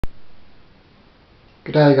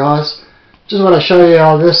G'day guys, just want to show you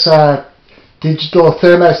how this digital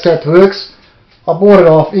thermostat works. I bought it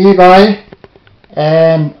off eBay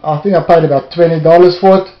and I think I paid about $20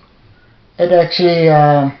 for it. It actually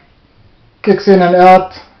kicks in and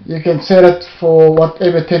out. You can set it for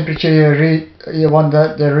whatever temperature you want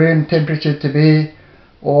the room temperature to be,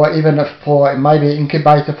 or even for maybe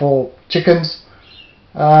incubator for chickens.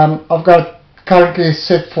 I've got it currently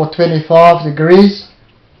set for 25 degrees.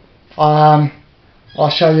 I'll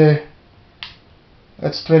show you.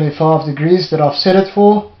 It's 25 degrees that I've set it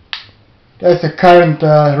for. That's the current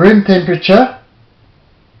room temperature,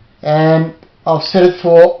 and I've set it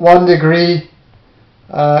for 1 degree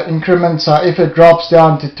increments. So if it drops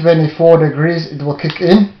down to 24 degrees it will kick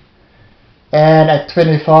in, and at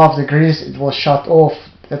 25 degrees it will shut off.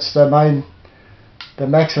 That's the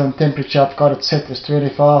maximum temperature I've got it set is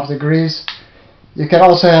 25 degrees. You can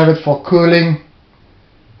also have it for cooling.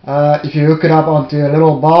 If you hook it up onto a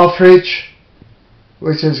little bar fridge,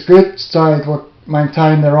 which is good, so it will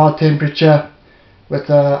maintain the right temperature with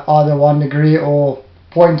either 1 degree or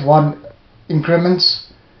 0.1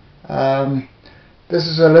 increments. This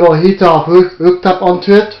is a little heater I've hooked up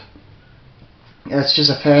onto it. It's just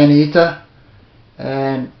a fan heater,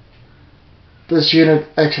 and this unit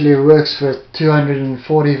actually works with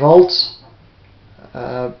 240 volts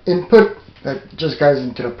input. That just goes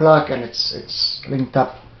into the plug and it's linked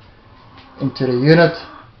up into the unit,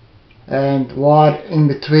 and wired in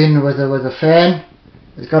between with a fan.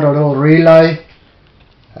 It's got a little relay.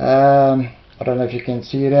 I don't know if you can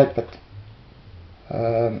see that, but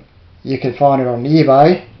you can find it on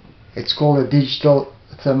eBay. It's called a digital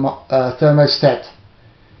thermostat.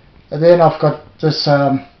 And then I've got this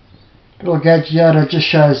little gadget here that just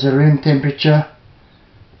shows the room temperature,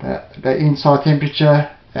 the inside temperature,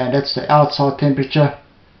 and that's the outside temperature.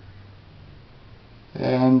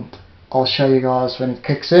 And I'll show you guys when it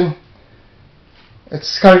kicks in.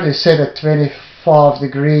 It's currently set at 25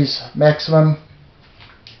 degrees maximum.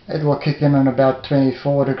 It will kick in on about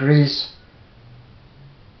 24 degrees.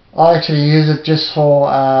 I actually use it just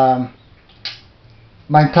for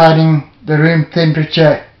maintaining the room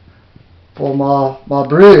temperature for my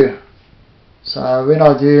brew. So when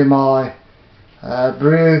I do my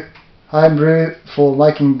home brew for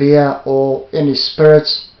making beer or any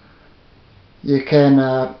spirits, you can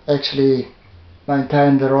actually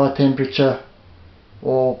maintain the right temperature,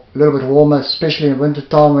 or a little bit warmer, especially in winter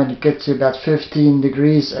time when it gets to about 15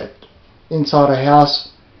 degrees inside a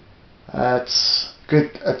house. It's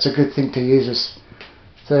good. It's a good thing to use this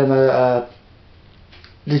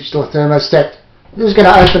digital thermostat. I'm just going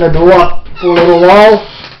to open the door up for a little while,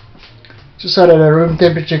 just so that the room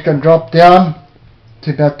temperature can drop down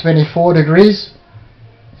to about 24 degrees.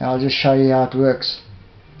 And I'll just show you how it works.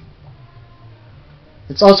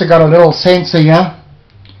 It's also got a little sensor here.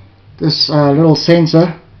 This little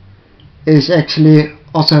sensor is actually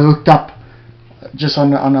also hooked up just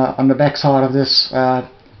on the back side of this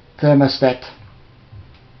thermostat.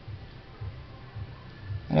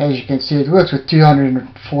 And as you can see, it works with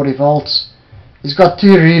 240 volts. It's got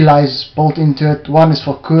two relays built into it. One is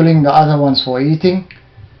for cooling, the other one's for heating.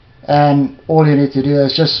 And all you need to do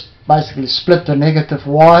is just basically split the negative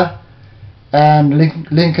wire and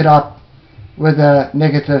link it up with a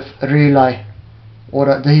negative relay, or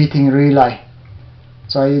the heating relay.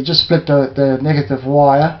 So you just split the negative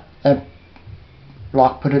wire and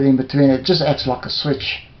put it in between. It just acts like a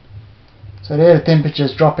switch. So there the temperature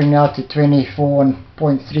is dropping now to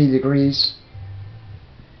 24.3 degrees.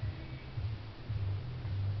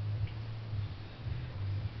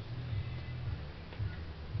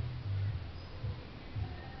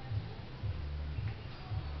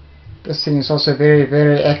 This thing is also very,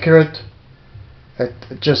 very accurate.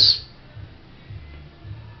 It just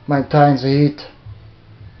maintains the heat.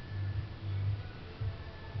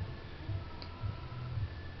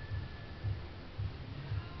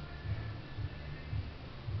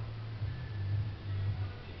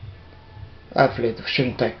 Hopefully it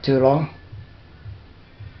shouldn't take too long.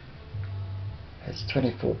 It's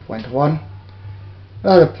 24.1.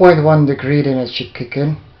 Another 0.1 degree, then it should kick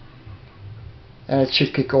in, and it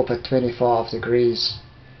should kick off at 25 degrees.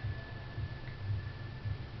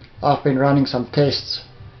 I've been running some tests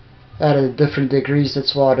at different degrees.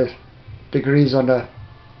 That's why the degrees on the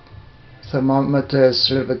thermometer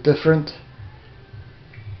is a little bit different.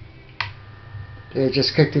 It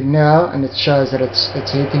just kicked in now, and it shows that it's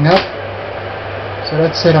heating up. So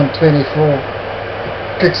that's set on 24.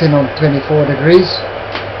 It kicks in on 24 degrees.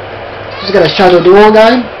 Just gotta shut the door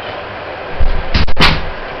again.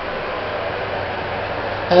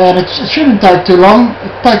 And it shouldn't take too long.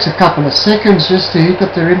 It takes a couple of seconds just to heat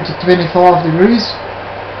up the room to 25 degrees.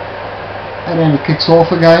 and then it kicks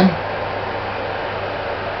off again.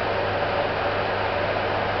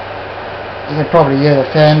 You can probably hear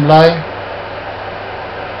the fan blowing.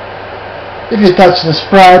 If you touch the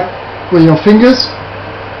spout with your fingers,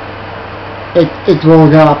 it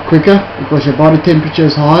will go up quicker because your body temperature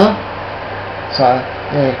is higher. So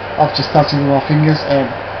yeah, I've just touched it with my fingers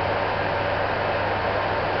and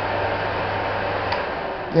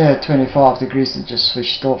yeah, 25 degrees, it just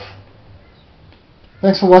switched off.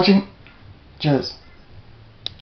 Thanks for watching. Cheers.